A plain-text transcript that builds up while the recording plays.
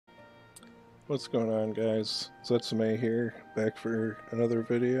What's going on, guys? Zetsume here, back for another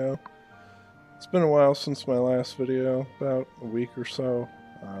video. It's been a while since my last video, about a week or so.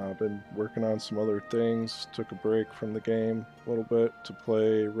 I've been working on some other things, took a break from the game a little bit to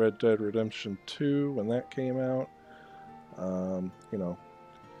play Red Dead Redemption 2 when that came out.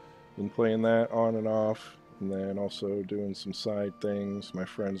 Been playing that on and off, and then also doing some side things. My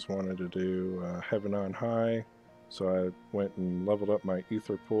friends wanted to do Heaven on High, so I went and leveled up my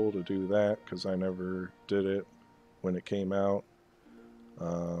ether pool to do that because I never did it when it came out.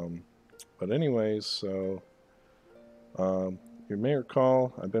 But anyways, so you may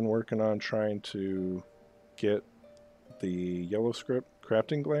recall I've been working on trying to get the yellow script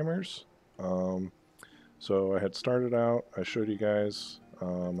crafting glamours. So I had started out, I showed you guys, I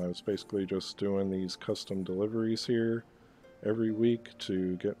was basically just doing these custom deliveries here every week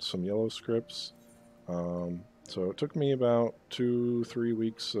to get some yellow scripts. So it took me about 2-3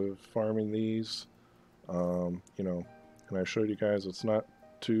 weeks of farming these, and I showed you guys it's not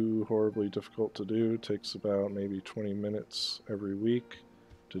too horribly difficult to do. It takes about maybe 20 minutes every week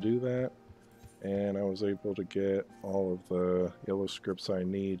to do that, and I was able to get all of the yellow scripts I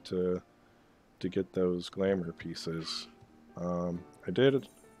need to get those glamour pieces. I did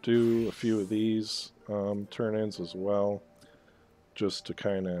do a few of these turn-ins as well, just to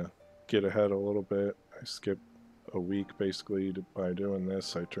kind of get ahead a little bit. I skipped a week basically by doing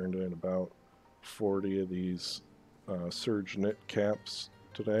this. I turned in about 40 of these surge knit caps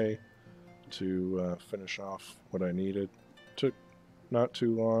today to finish off what I needed. Took not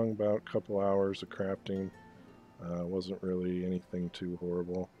too long, about a couple hours of crafting. Wasn't really anything too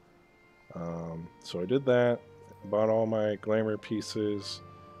horrible. So I did that, bought all my glamour pieces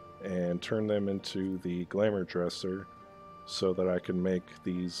and turned them into the Glamour Dresser so that I can make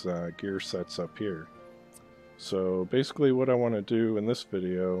these gear sets up here. So basically what I want to do in this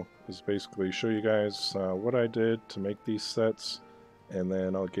video is basically show you guys what I did to make these sets, and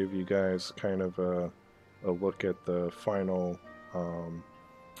then I'll give you guys kind of a look at the final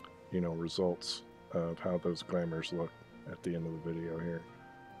results of how those glamours look at the end of the video here.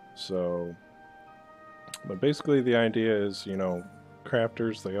 So, but basically the idea is,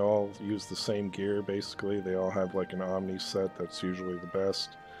 crafters, they all use the same gear basically. They all have like an Omni set that's usually the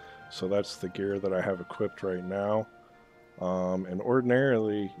best. So that's the gear that I have equipped right now. And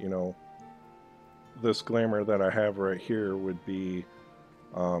ordinarily, this glamour that I have right here would be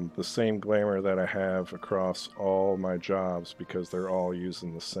the same glamour that I have across all my jobs because they're all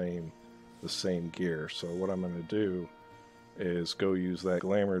using the same gear. So what I'm going to do is go use that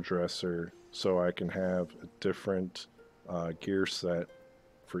Glamour Dresser so I can have a different gear set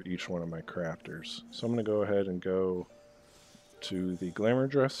for each one of my crafters. So I'm going to go ahead and go to the Glamour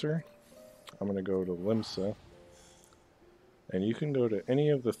Dresser. I'm going to go to Limsa, and you can go to any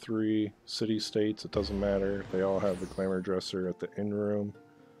of the 3 city-states, it doesn't matter, they all have the Glamour Dresser at the inn room.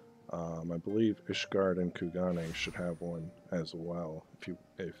 I believe Ishgard and Kugane should have one as well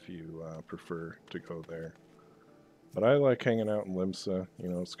if you prefer to go there. But I like hanging out in Limsa,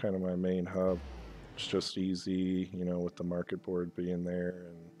 it's kind of my main hub. It's just easy, with the market board being there,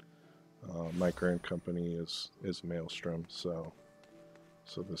 and my current company is Maelstrom, so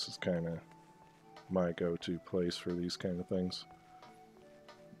this is kind of my go-to place for these kind of things.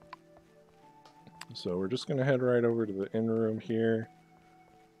 So we're just going to head right over to the inn room here,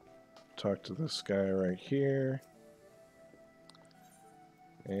 talk to this guy right here,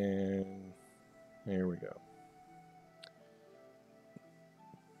 and here we go.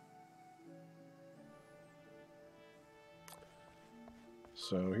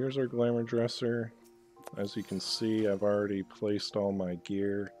 So here's our Glamour Dresser. As you can see, I've already placed all my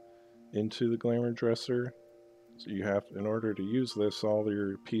gear into the Glamour Dresser. So you have, in order to use this, all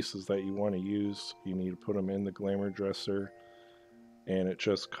your pieces that you want to use, you need to put them in the Glamour Dresser, and it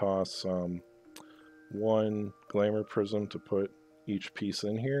just costs 1 Glamour Prism to put each piece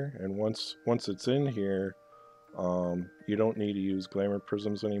in here. And once it's in here, you don't need to use Glamour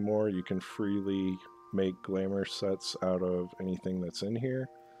Prisms anymore. You can freely make glamour sets out of anything that's in here.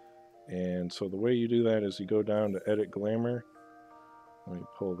 And so the way you do that is you go down to edit glamour. Let me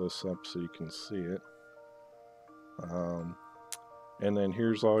pull this up so you can see it. And then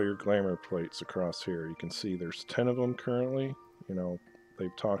here's all your glamour plates across here. You can see there's 10 of them currently.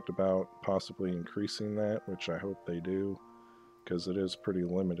 They've talked about possibly increasing that, which I hope they do, because it is pretty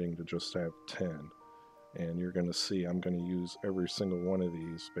limiting to just have 10. And you're going to see I'm going to use every single one of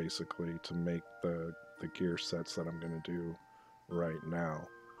these basically to make the gear sets that I'm going to do right now.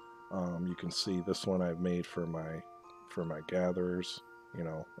 You can see this one I've made for my gatherers.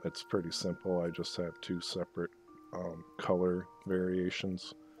 It's pretty simple. I just have 2 separate color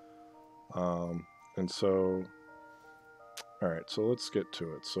variations. And so, alright, so let's get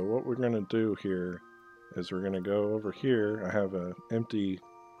to it. So what we're going to do here is we're going to go over here. I have an empty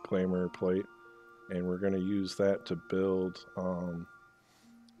glamour plate, and we're going to use that to build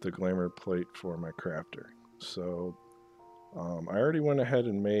the glamour plate for my crafter. So I already went ahead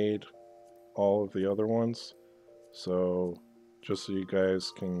and made all of the other ones, so just so you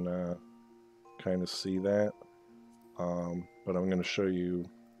guys can kind of see that. But I'm going to show you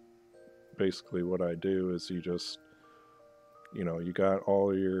basically what I do is you just, you got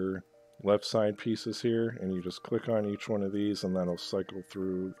all your left side pieces here, and you just click on each one of these, and that'll cycle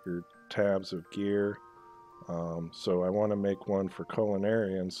through your tabs of gear. So I want to make one for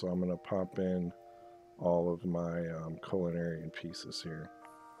culinarian, so I'm going to pop in all of my culinarian pieces here.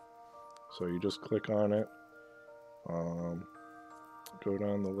 So you just click on it, go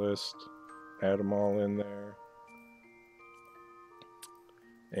down the list, add them all in there,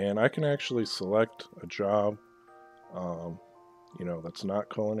 and I can actually select a job that's not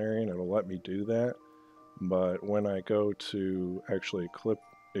culinarian. It'll let me do that, but when I go to actually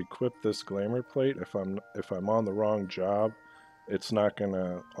equip this glamour plate, if I'm on the wrong job, it's not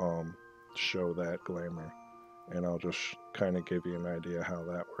gonna show that glamour. And I'll just kind of give you an idea how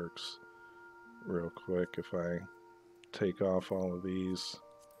that works real quick. If I take off all of these,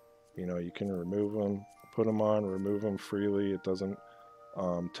 you can remove them, put them on, remove them freely. It doesn't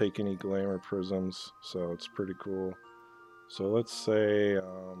take any glamour prisms, so it's pretty cool. So let's say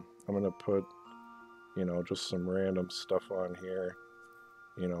I'm gonna put just some random stuff on here,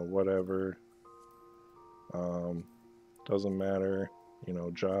 whatever, doesn't matter,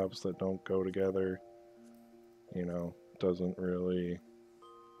 jobs that don't go together, doesn't really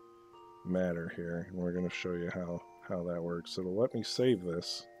matter here. And we're going to show you how that works. It'll let me save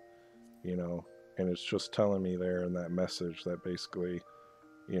this, and it's just telling me there in that message that basically,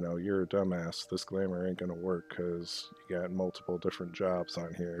 you're a dumbass. This glamour ain't going to work because you got multiple different jobs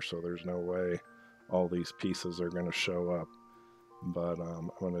on here, so there's no way all these pieces are going to show up. But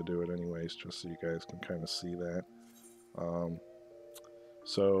I'm going to do it anyways, just so you guys can kind of see that.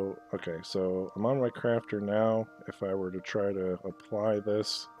 Okay, so I'm on my crafter now. If I were to try to apply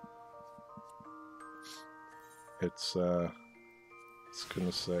this, it's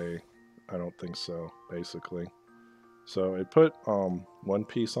gonna say, I don't think so, basically. So it put one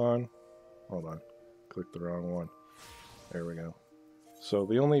piece on. Hold on, clicked the wrong one. There we go. So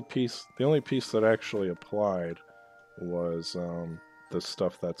the only piece that actually applied was the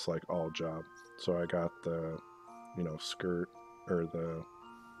stuff that's like all job. So I got the skirt, or the,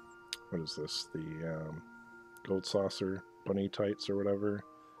 what is this, the gold saucer bunny tights or whatever,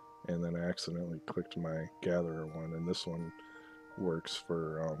 and then I accidentally clicked my gatherer one, and this one works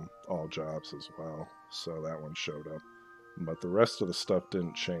for all jobs as well, so that one showed up. But the rest of the stuff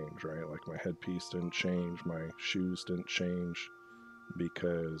didn't change, right? Like my headpiece didn't change, my shoes didn't change,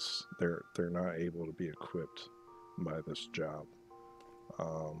 because they're not able to be equipped by this job.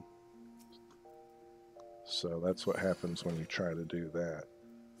 So that's what happens when you try to do that.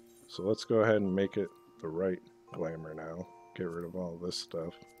 So let's go ahead and make it the right glamour now. Get rid of all this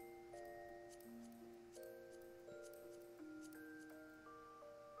stuff.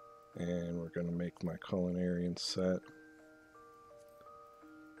 And we're going to make my culinarian set.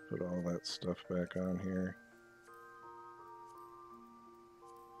 Put all that stuff back on here.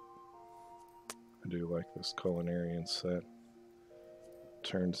 I do like this culinarian set.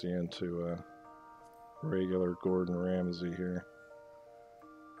 Turns you into a regular Gordon Ramsay here.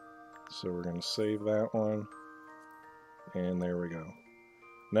 So we're going to save that one. And there we go.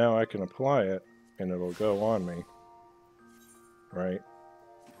 Now I can apply it and it'll go on me. Right?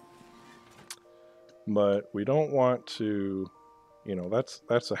 But we don't want to,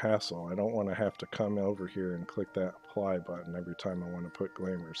 that's a hassle. I don't want to have to come over here and click that apply button every time I want to put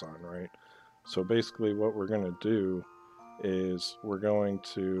glamours on, right? So basically what we're going to do is we're going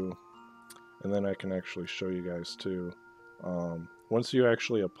to, and then I can actually show you guys too, once you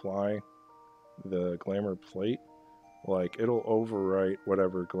actually apply the glamour plate, like it'll overwrite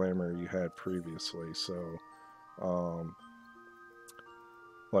whatever glamour you had previously. So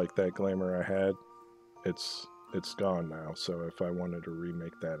like that glamour I had, it's gone now. So if I wanted to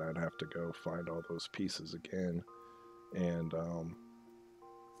remake that, I'd have to go find all those pieces again, and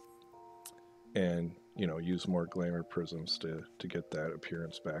use more glamour prisms to get that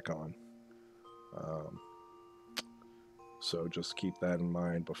appearance back on. So just keep that in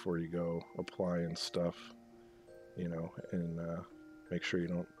mind before you go applying stuff, and make sure you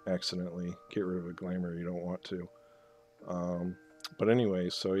don't accidentally get rid of a glamour you don't want to. But anyway,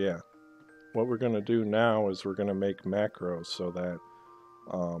 so yeah, what we're going to do now is we're going to make macros so that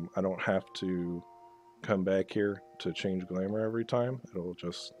I don't have to come back here to change glamour every time. It'll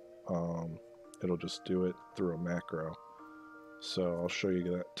just do it through a macro. So I'll show you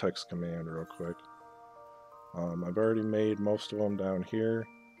that text command real quick. I've already made most of them down here.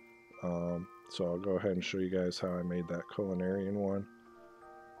 So I'll go ahead and show you guys how I made that culinarian one.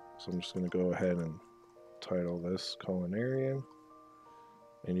 So I'm just going to go ahead and title this culinarian.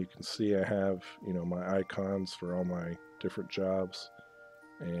 And you can see I have, my icons for all my different jobs.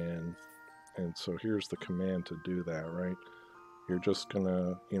 And so here's the command to do that, right? You're just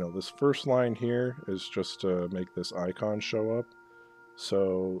gonna, this first line here is just to make this icon show up.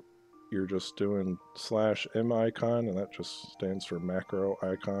 So you're just doing /m icon, and that just stands for macro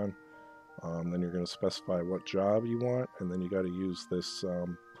icon. Then you're going to specify what job you want, and then you got to use this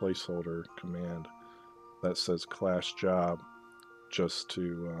placeholder command that says class job, just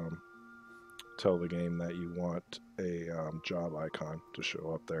to tell the game that you want a job icon to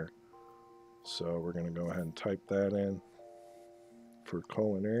show up there. So we're going to go ahead and type that in for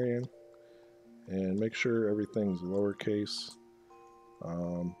culinarian, and make sure everything's lowercase,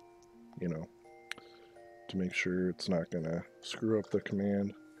 to make sure it's not going to screw up the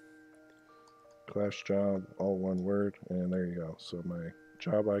command. Class job, all one word, and there you go. So my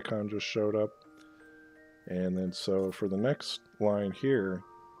job icon just showed up. And then so for the next line here,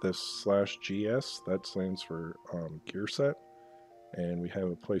 this /gs, that stands for gear set. And we have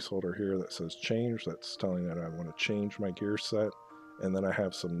a placeholder here that says change. That's telling that I want to change my gear set. And then I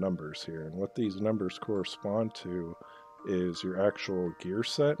have some numbers here. And what these numbers correspond to is your actual gear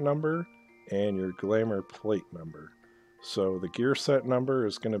set number and your glamour plate number. So the gear set number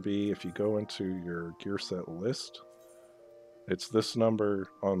is going to be, if you go into your gear set list, it's this number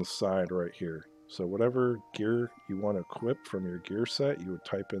on the side right here. So whatever gear you want to equip from your gear set, you would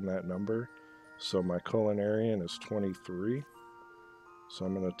type in that number. So my culinarian is 23. So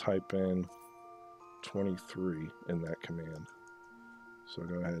I'm going to type in 23 in that command. So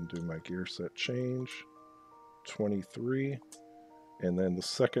go ahead and do my gear set change, 23. And then the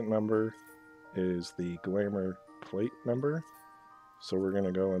second number is the glamour plate number. So we're going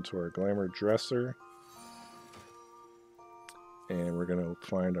to go into our Glamour Dresser, and we're going to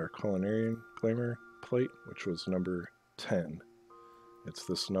find our culinarian glamour plate, which was number 10. It's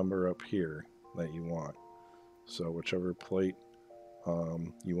this number up here that you want. So whichever plate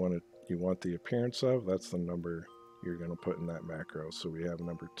you want the appearance of, that's the number you're going to put in that macro. So we have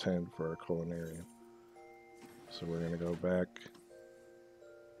number 10 for our culinarian. So we're going to go back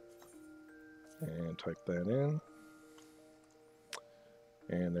and type that in.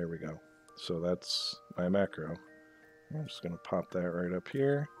 And there we go. So that's my macro. I'm just going to pop that right up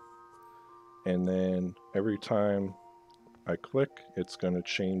here. And then every time I click, it's going to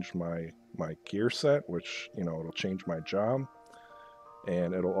change my gear set, which, it'll change my job.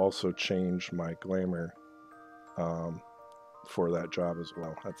 And it'll also change my glamour for that job as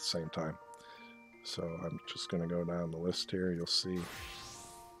well at the same time. So I'm just going to go down the list here. You'll see,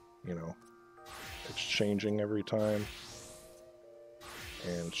 it's changing every time.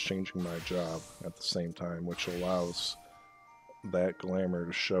 And it's changing my job at the same time, which allows that glamour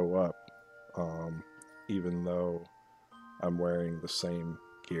to show up, even though I'm wearing the same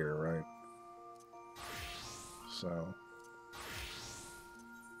gear, right? So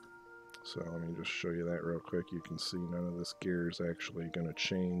let me just show you that real quick. You can see none of this gear is actually going to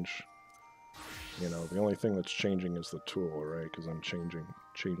change. The only thing that's changing is the tool, right? Because I'm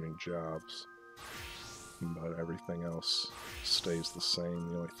changing jobs. But everything else stays the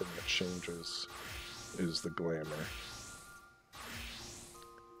same. The only thing that changes is the glamour.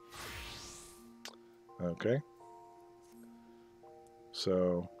 Okay.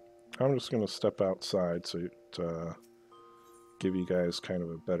 So I'm just going to step outside to give you guys kind of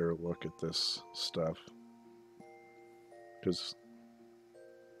a better look at this stuff. Because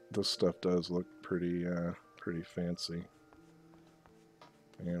this stuff does look pretty fancy.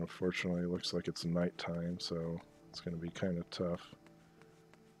 And unfortunately, it looks like it's nighttime, so it's going to be kind of tough.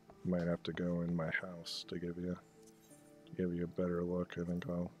 Might have to go in my house to give you a better look. I think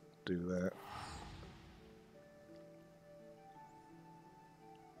I'll do that.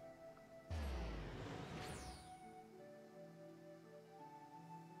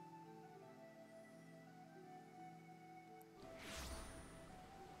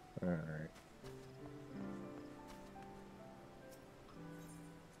 All right.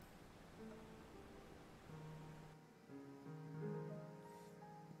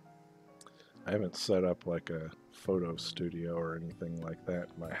 I haven't set up like a photo studio or anything like that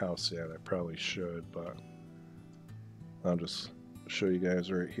in my house yet. I probably should, but I'll just show you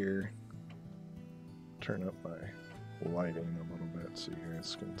guys right here. Turn up my lighting a little bit so you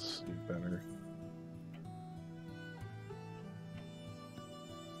guys can see better.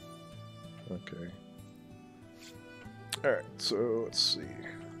 Okay. Alright, so let's see.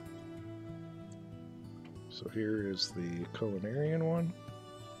 So here is the culinarian one.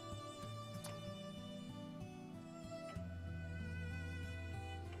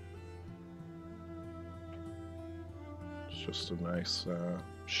 It's just a nice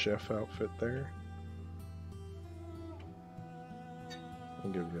chef outfit there.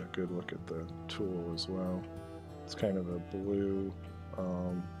 I'll give you a good look at the tool as well. It's kind of a blue,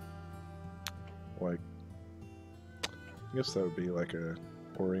 like, I guess that would be like a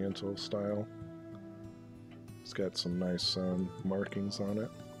oriental style. It's got some nice markings on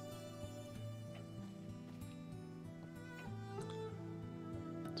it.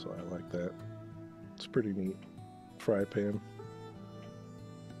 So I like that. It's pretty neat. Fry pan.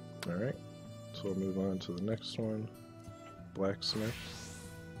 Alright, so we'll move on to the next one. Blacksmith.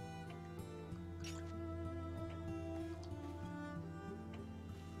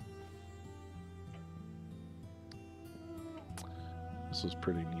 This is a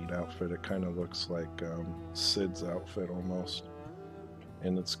pretty neat outfit. It kind of looks like Sid's outfit almost.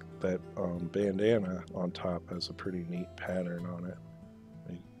 And it's that bandana on top has a pretty neat pattern on it.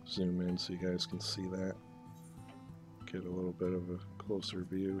 Let me zoom in so you guys can see that. Get a little bit of a closer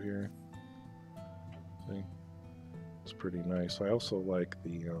view here. See? It's pretty nice. I also like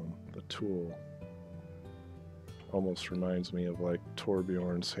the tool. Almost reminds me of like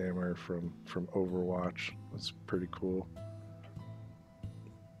Torbjorn's hammer from Overwatch. It's pretty cool.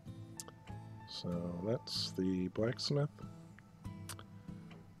 So that's the blacksmith.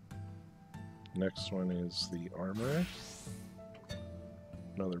 Next one is the armorer.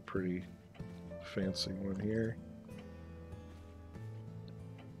 Another pretty fancy one here.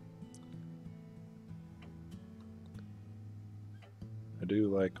 I do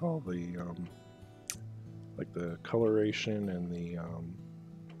like all the like the coloration and the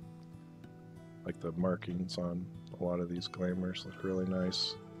like the markings on a lot of these glamours look really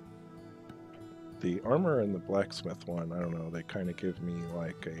nice. The armor and the blacksmith one, I don't know, they kind of give me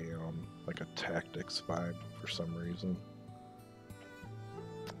like a tactics vibe for some reason.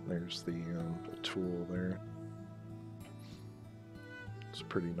 There's the tool there. It's a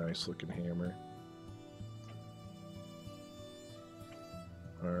pretty nice looking hammer.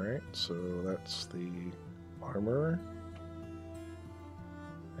 Alright, so that's the armorer.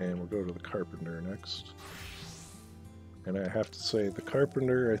 And we'll go to the carpenter next. And I have to say, the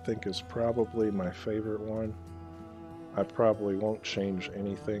carpenter I think is probably my favorite one. I probably won't change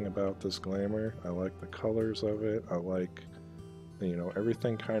anything about this glamour. I like the colors of it. I like, you know,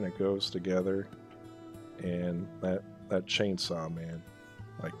 everything kind of goes together. And that chainsaw, man.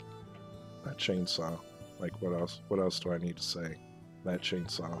 Like, that chainsaw. Like, what else do I need to say? That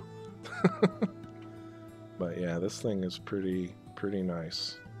chainsaw. But yeah, this thing is pretty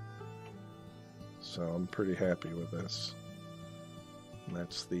nice. So I'm pretty happy with this. And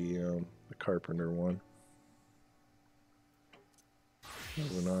that's the carpenter one.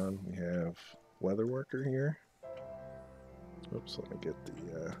 Moving on, we have leather worker here. Oops, let me get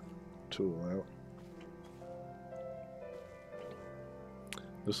the tool out.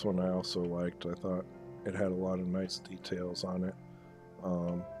 This one I also liked. I thought it had a lot of nice details on it.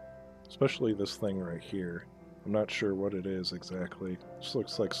 Especially this thing right here. I'm not sure what it is exactly. It just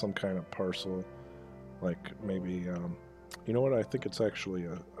looks like some kind of parcel. Like maybe, you know what? I think it's actually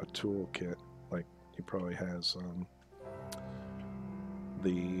a tool kit. Like he probably has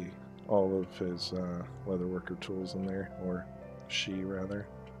all of his leatherworker tools in there, or she rather,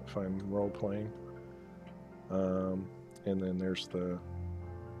 if I'm role playing. And then there's the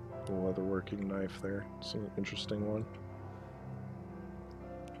leatherworking knife there. It's an interesting one.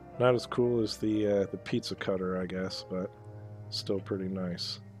 Not as cool as the pizza cutter, I guess, but still pretty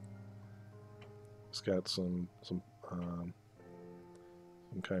nice. It's got some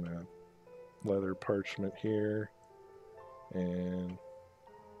kind of leather parchment here, and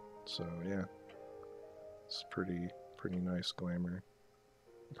so yeah, it's pretty nice glamour.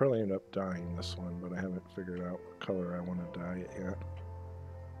 I'll probably end up dyeing this one, but I haven't figured out what color I want to dye it yet.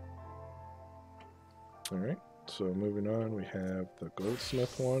 Alright, so moving on, we have the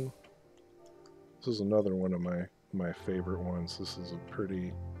goldsmith one. This is another one of my favorite ones. This is a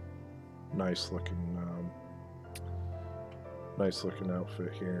pretty nice looking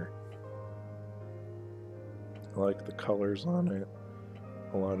outfit here. I like the colors on it.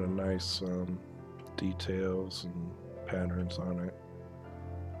 A lot of nice details and patterns on it.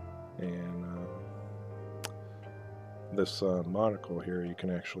 And this monocle here, you can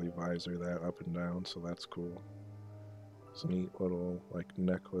actually visor that up and down, so that's cool. It's a neat little like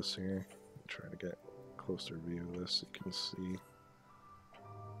necklace here. I'm trying to get a closer view of this. You can see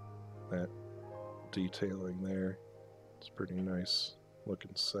that detailing there. It's a pretty nice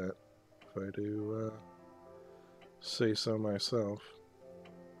looking set, if I do say so myself.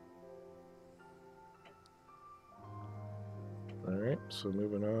 Alright, so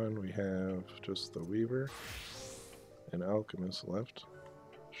moving on, we have just the Weaver and Alchemist left.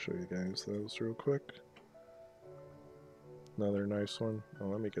 Show you guys those real quick. Another nice one. Oh,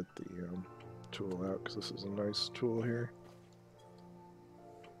 let me get the tool out because this is a nice tool here.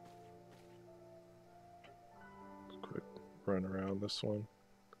 Quick run around this one.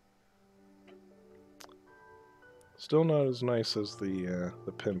 Still not as nice as the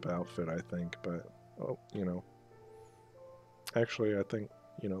pimp outfit, I think, but oh, you know. Actually, I think,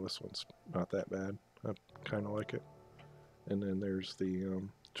 you know, this one's not that bad. I kind of like it. And then there's the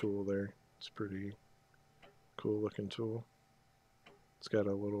tool there. It's a pretty cool looking tool. It's got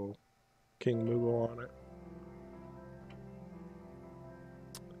a little King Moogle on it.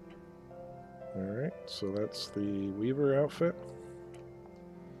 Alright, so that's the Weaver outfit.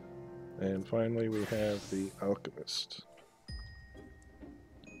 And finally we have the Alchemist.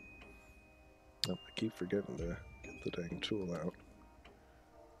 Oh, I keep forgetting to get the dang tool out.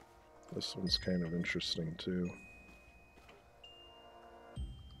 This one's kind of interesting too.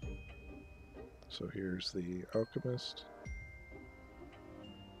 So here's the Alchemist.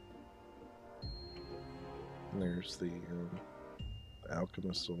 And there's the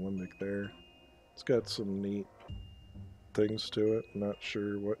Alchemist Alembic there. It's got some neat things to it. Not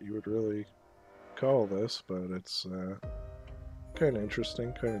sure what you would really call this, but it's kind of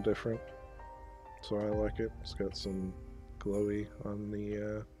interesting, kind of different. So I like it. It's got some glowy on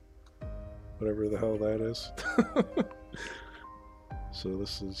the whatever the hell that is. So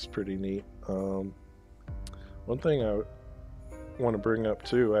this is pretty neat. One thing I want to bring up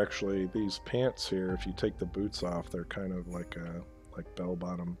too, actually, these pants here, if you take the boots off, they're kind of like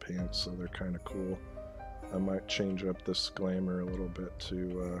bell-bottom pants, so they're kind of cool. I might change up this glamour a little bit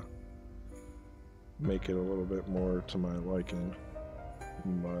to make it a little bit more to my liking.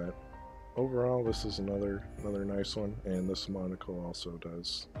 But overall, this is another nice one, and this monocle also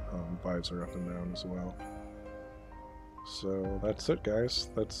does visor up and down as well. So that's it, guys.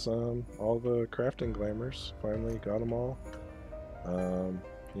 That's all the crafting glamours. Finally got them all.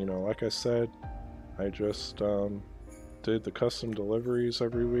 You know, like I said, I just did the custom deliveries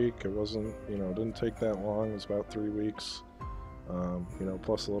every week. It wasn't, you know, it didn't take that long. It was about 3 weeks. You know,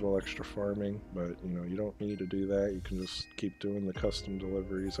 plus a little extra farming, but you know, you don't need to do that. You can just keep doing the custom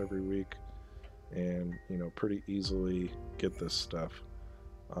deliveries every week and, you know, pretty easily get this stuff.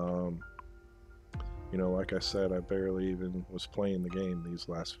 You know, like I said, I barely even was playing the game these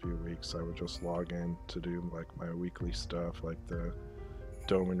last few weeks. I would just log in to do like my weekly stuff, like the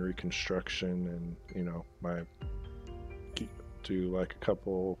dome and reconstruction, and you know, do like a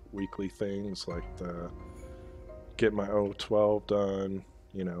couple weekly things like the get my O12 done,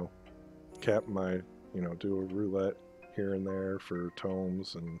 you know, cap my, you know, do a roulette here and there for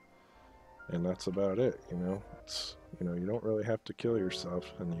tomes, and that's about it. You know, it's, you know, you don't really have to kill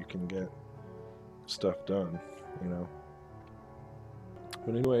yourself, and you can get stuff done, you know.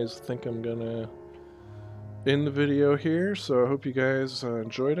 But anyways, I think I'm gonna end the video here, so I hope you guys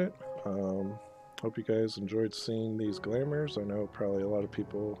enjoyed it. Hope you guys enjoyed seeing these glamours. I know probably a lot of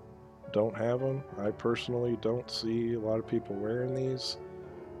people don't have them. I personally don't see a lot of people wearing these,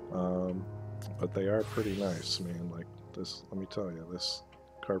 but they are pretty nice, man. Like this, let me tell you, this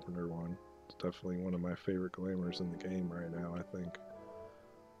Carpenter one is definitely one of my favorite glamours in the game right now, I think.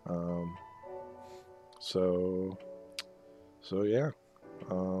 So yeah,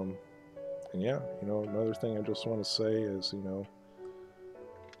 and yeah, you know, another thing I just want to say is, you know,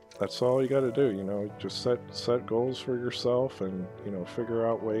 that's all you got to do. You know, just set goals for yourself, and you know, figure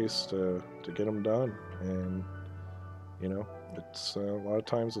out ways to get them done. And you know, it's a lot of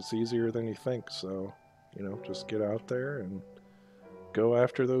times it's easier than you think. So you know, just get out there and go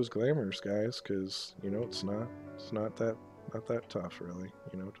after those glamours, guys, because you know, it's not that tough, really.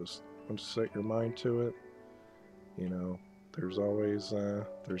 You know, just once you set your mind to it, you know, there's always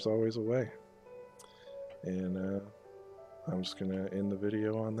a way. And I'm just gonna end the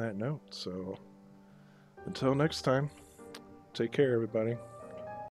video on that note. So until next time, take care, everybody.